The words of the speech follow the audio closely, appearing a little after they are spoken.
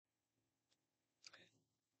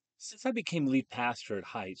Since I became lead pastor at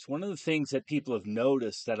Heights, one of the things that people have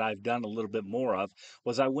noticed that I've done a little bit more of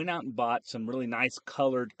was I went out and bought some really nice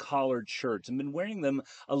colored collared shirts and been wearing them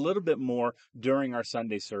a little bit more during our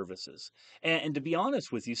Sunday services. And to be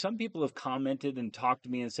honest with you, some people have commented and talked to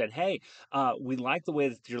me and said, "Hey, we like the way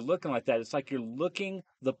that you're looking like that. It's like you're looking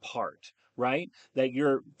the part." Right? That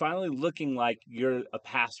you're finally looking like you're a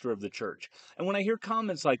pastor of the church. And when I hear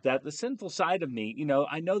comments like that, the sinful side of me,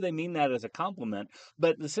 I know they mean that as a compliment,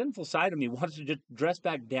 but the sinful side of me wants to just dress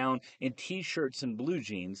back down in t-shirts and blue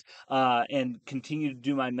jeans and continue to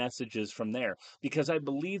do my messages from there because I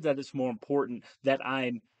believe that it's more important that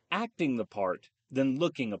I'm acting the part than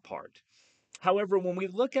looking a part. However, when we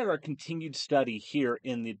look at our continued study here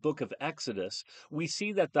in the book of Exodus, we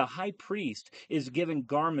see that the high priest is given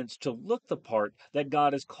garments to look the part that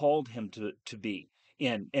God has called him to be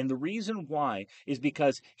in. And the reason why is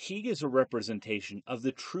because he is a representation of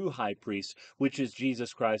the true high priest, which is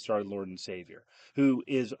Jesus Christ, our Lord and Savior, who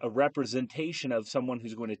is a representation of someone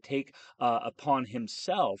who's going to take upon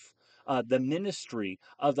himself the ministry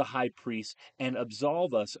of the high priest and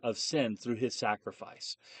absolve us of sin through his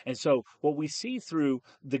sacrifice. And so, what we see through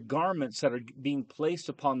the garments that are being placed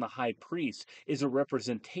upon the high priest is a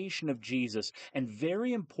representation of Jesus and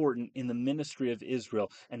very important in the ministry of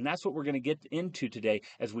Israel. And that's what we're going to get into today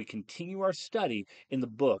as we continue our study in the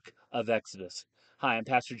book of Exodus. Hi, I'm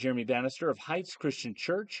Pastor Jeremy Bannister of Heights Christian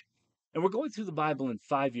Church, and we're going through the Bible in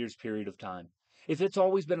 5 years period of time. If it's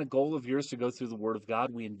always been a goal of yours to go through the Word of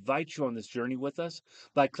God, we invite you on this journey with us.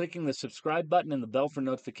 By clicking the subscribe button and the bell for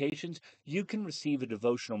notifications, you can receive a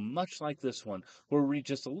devotional much like this one, where we read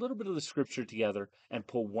just a little bit of the scripture together and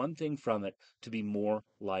pull one thing from it to be more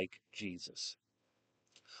like Jesus.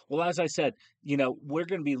 Well, as I said, we're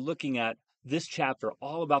going to be looking at this chapter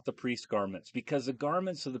all about the priest garments because the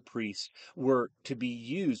garments of the priest were to be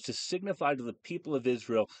used to signify to the people of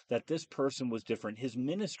Israel that this person was different. His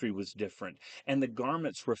ministry was different. And the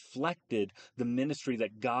garments reflected the ministry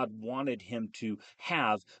that God wanted him to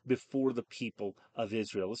have before the people of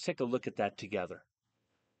Israel. Let's take a look at that together.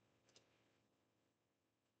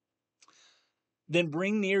 Then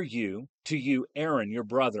bring near to you Aaron your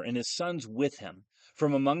brother and his sons with him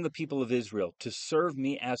from among the people of Israel to serve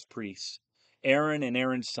me as priests. Aaron and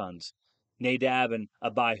Aaron's sons, Nadab and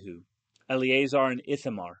Abihu, Eleazar and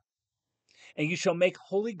Ithamar. And you shall make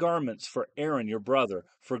holy garments for Aaron your brother,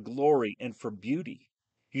 for glory and for beauty.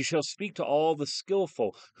 You shall speak to all the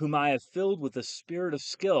skillful, whom I have filled with the spirit of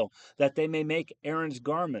skill, that they may make Aaron's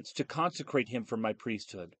garments to consecrate him for my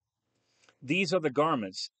priesthood. These are the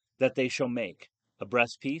garments that they shall make: a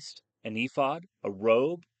breastpiece, an ephod, a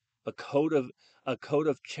robe, a coat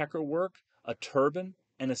of checker work, a turban,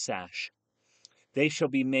 and a sash. They shall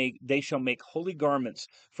make holy garments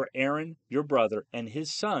for Aaron your brother and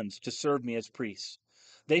his sons to serve me as priests.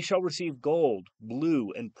 They shall receive gold,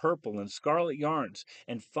 blue, and purple, and scarlet yarns,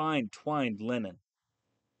 and fine twined linen.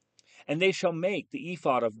 And they shall make the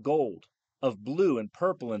ephod of gold, of blue and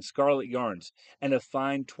purple and scarlet yarns, and of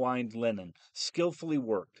fine twined linen, skillfully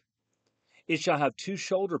worked. It shall have 2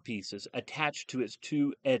 shoulder pieces attached to its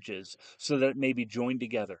 2 edges, so that it may be joined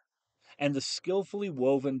together. And the skillfully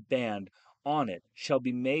woven band on it shall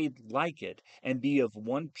be made like it, and be of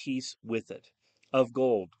one piece with it, of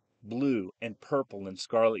gold, blue, and purple and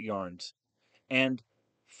scarlet yarns, and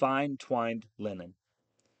fine twined linen.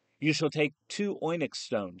 You shall take 2 onyx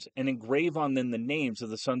stones, and engrave on them the names of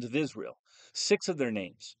the sons of Israel, 6 of their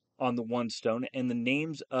names on the one stone, and the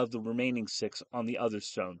names of the remaining 6 on the other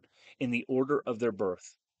stone, in the order of their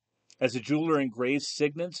birth. As a jeweler engraves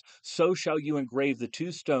signets, so shall you engrave the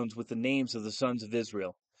 2 stones with the names of the sons of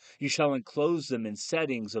Israel. You shall enclose them in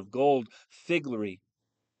settings of gold figlery,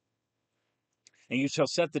 and you shall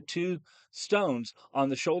set the 2 stones on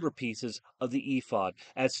the shoulder pieces of the ephod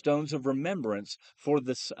as stones of remembrance for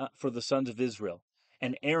the sons of Israel.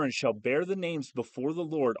 And Aaron shall bear the names before the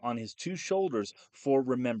Lord on his 2 shoulders for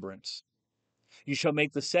remembrance. You shall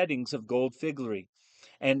make the settings of gold figlery,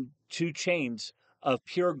 and 2 chains of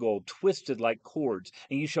pure gold twisted like cords,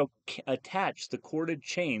 and you shall attach the corded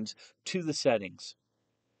chains to the settings.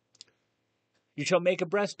 You shall make a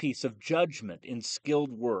breastpiece of judgment in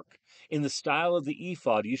skilled work. In the style of the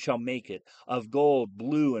ephod you shall make it. Of gold,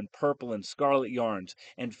 blue, and purple, and scarlet yarns,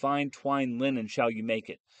 and fine twined linen shall you make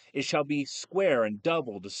it. It shall be square and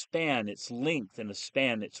double, to span its length and to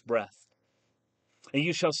span its breadth. And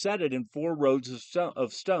you shall set it in 4 rows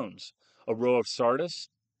of stones. A row of sardius,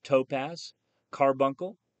 topaz,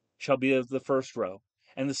 carbuncle shall be of the first row,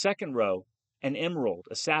 and the second row an emerald,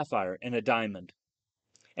 a sapphire, and a diamond,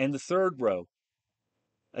 and the third row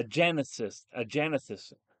a jacinth,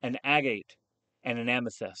 an agate, and an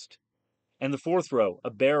amethyst, And the fourth row, a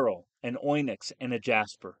beryl, an onyx, and a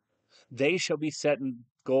jasper. They shall be set in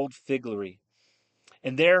gold figlery.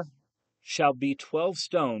 And there shall be 12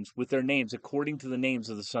 stones with their names according to the names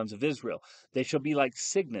of the sons of Israel. They shall be like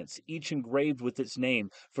signets, each engraved with its name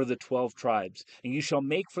for the 12 tribes. And you shall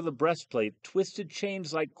make for the breastplate twisted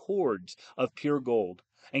chains like cords of pure gold.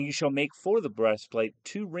 And you shall make for the breastplate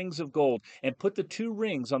 2 rings of gold, and put the 2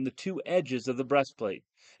 rings on the 2 edges of the breastplate.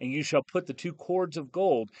 And you shall put the 2 cords of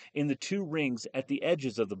gold in the 2 rings at the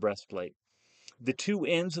edges of the breastplate. The 2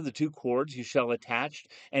 ends of the 2 cords you shall attach,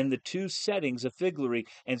 and the 2 settings of figlery,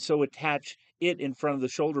 and so attach it in front of the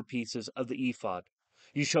shoulder pieces of the ephod.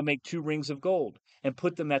 You shall make 2 rings of gold, and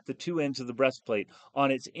put them at the 2 ends of the breastplate,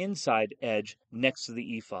 on its inside edge next to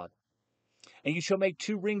the ephod. And you shall make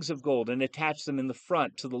 2 rings of gold, and attach them in the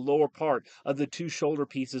front to the lower part of the 2 shoulder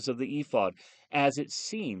pieces of the ephod, as it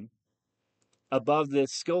seam above the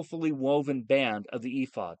skillfully woven band of the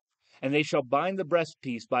ephod. And they shall bind the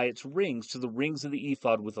breastpiece by its rings to the rings of the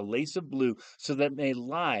ephod with a lace of blue, so that it may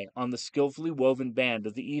lie on the skillfully woven band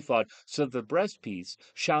of the ephod, so that the breastpiece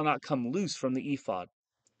shall not come loose from the ephod.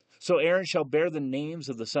 So Aaron shall bear the names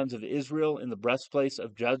of the sons of Israel in the breastpiece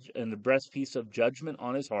of judgment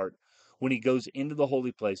on his heart, when he goes into the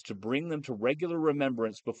holy place, to bring them to regular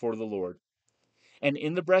remembrance before the Lord. And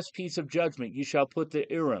in the breastpiece of judgment you shall put the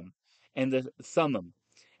Urim and the Thummim,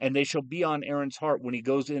 and they shall be on Aaron's heart when he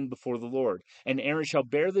goes in before the Lord. And Aaron shall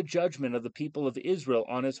bear the judgment of the people of Israel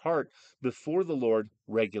on his heart before the Lord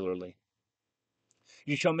regularly.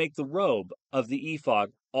 You shall make the robe of the ephod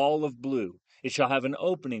all of blue. It shall have an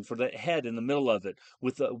opening for the head in the middle of it,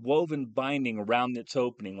 with a woven binding around its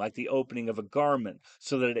opening, like the opening of a garment,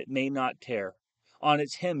 so that it may not tear. On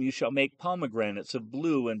its hem you shall make pomegranates of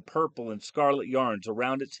blue and purple and scarlet yarns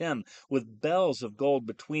around its hem, with bells of gold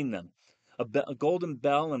between them. A golden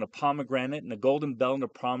bell and a pomegranate, and a golden bell and a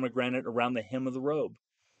pomegranate around the hem of the robe.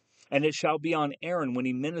 And it shall be on Aaron when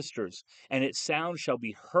he ministers, and its sound shall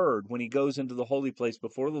be heard when he goes into the holy place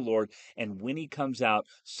before the Lord, and when he comes out,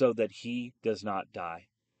 so that he does not die.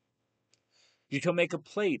 You shall make a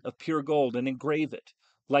plate of pure gold and engrave it,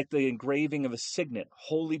 like the engraving of a signet,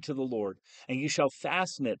 holy to the Lord. And you shall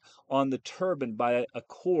fasten it on the turban by a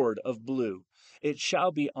cord of blue. It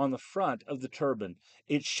shall be on the front of the turban.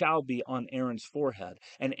 It shall be on Aaron's forehead.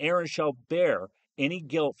 And Aaron shall bear any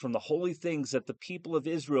guilt from the holy things that the people of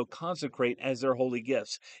Israel consecrate as their holy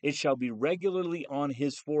gifts. It shall be regularly on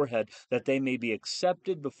his forehead, that they may be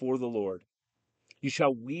accepted before the Lord. You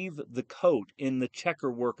shall weave the coat in the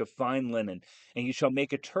checker work of fine linen, and you shall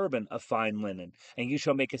make a turban of fine linen, and you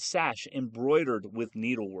shall make a sash embroidered with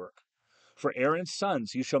needlework. For Aaron's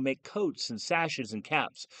sons you shall make coats and sashes and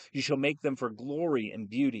caps. You shall make them for glory and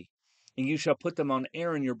beauty. And you shall put them on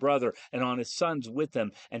Aaron your brother, and on his sons with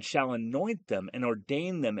them, and shall anoint them, and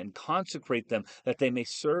ordain them, and consecrate them, that they may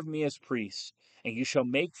serve me as priests. And you shall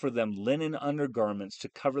make for them linen undergarments to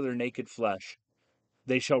cover their naked flesh.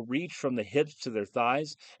 They shall reach from the hips to their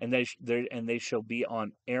thighs, and they shall be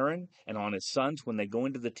on Aaron and on his sons when they go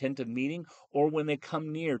into the tent of meeting, or when they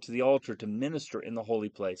come near to the altar to minister in the holy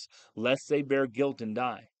place, lest they bear guilt and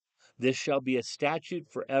die. This shall be a statute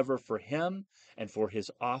forever for him and for his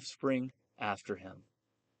offspring after him.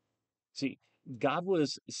 See, God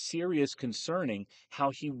was serious concerning how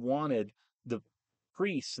he wanted the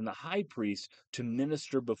priests and the high priest to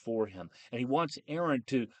minister before him. And he wants Aaron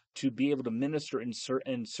to be able to minister in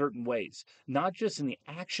certain ways, not just in the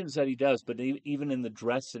actions that he does, but even in the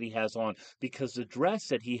dress that he has on, because the dress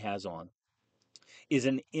that he has on is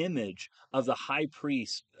an image of the high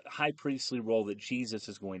priestly role that Jesus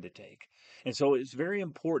is going to take. And so it's very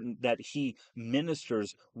important that he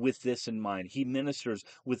ministers with this in mind. He ministers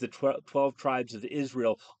with the 12 tribes of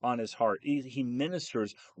Israel on his heart. He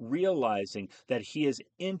ministers realizing that he is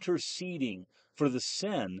interceding for the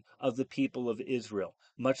sin of the people of Israel,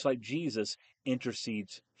 much like Jesus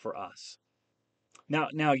intercedes for us.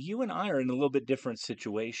 Now you and I are in a little bit different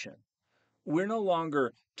situation. We're no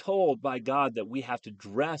longer told by God that we have to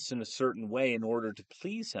dress in a certain way in order to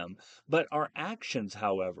please Him, but our actions,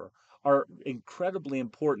 however, are incredibly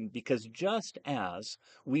important, because just as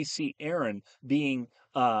we see Aaron being,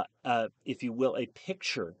 if you will, a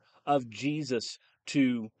picture of Jesus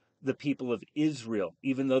to the people of Israel,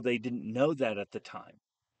 even though they didn't know that at the time,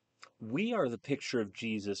 we are the picture of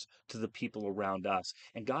Jesus to the people around us.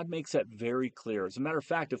 And God makes that very clear. As a matter of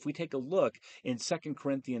fact, if we take a look in 2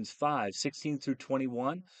 Corinthians 5:16 through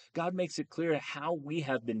 21, God makes it clear how we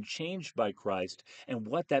have been changed by Christ and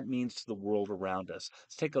what that means to the world around us.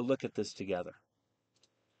 Let's take a look at this together.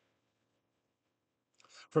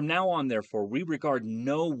 From now on, therefore, we regard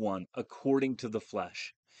no one according to the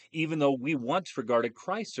flesh. Even though we once regarded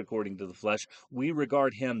Christ according to the flesh, we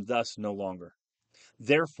regard him thus no longer.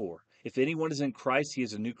 Therefore, if anyone is in Christ, he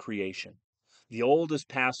is a new creation. The old has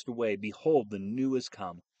passed away. Behold, the new has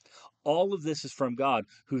come. All of this is from God,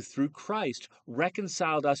 who through Christ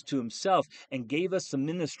reconciled us to himself and gave us the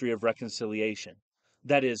ministry of reconciliation.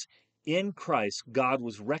 That is, in Christ, God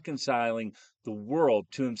was reconciling the world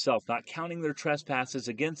to himself, not counting their trespasses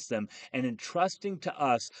against them, and entrusting to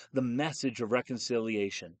us the message of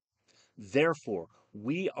reconciliation. Therefore,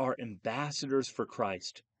 we are ambassadors for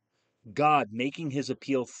Christ, God making his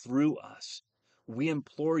appeal through us. We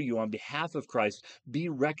implore you on behalf of Christ, be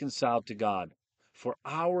reconciled to God. For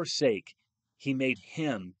our sake, he made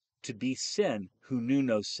him to be sin who knew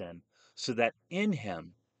no sin, so that in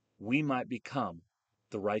him we might become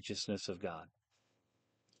the righteousness of God.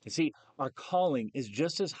 You see, our calling is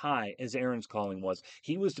just as high as Aaron's calling was.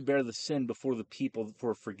 He was to bear the sin before the people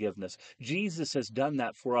for forgiveness. Jesus has done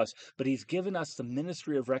that for us, but he's given us the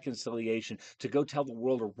ministry of reconciliation to go tell the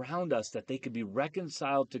world around us that they could be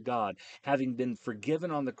reconciled to God, having been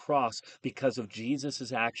forgiven on the cross because of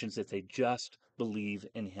Jesus' actions if they just believe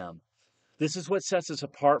in him. This is what sets us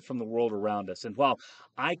apart from the world around us. And while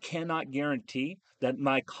I cannot guarantee that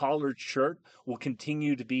my collared shirt will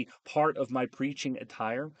continue to be part of my preaching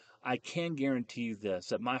attire, I can guarantee you this,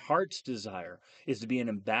 that my heart's desire is to be an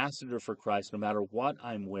ambassador for Christ no matter what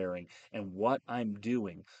I'm wearing and what I'm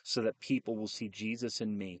doing, so that people will see Jesus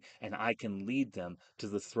in me and I can lead them to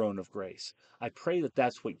the throne of grace. I pray that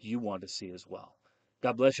that's what you want to see as well.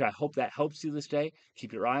 God bless you. I hope that helps you this day.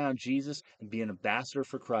 Keep your eye on Jesus and be an ambassador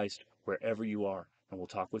for Christ wherever you are. And we'll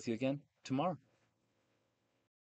talk with you again tomorrow.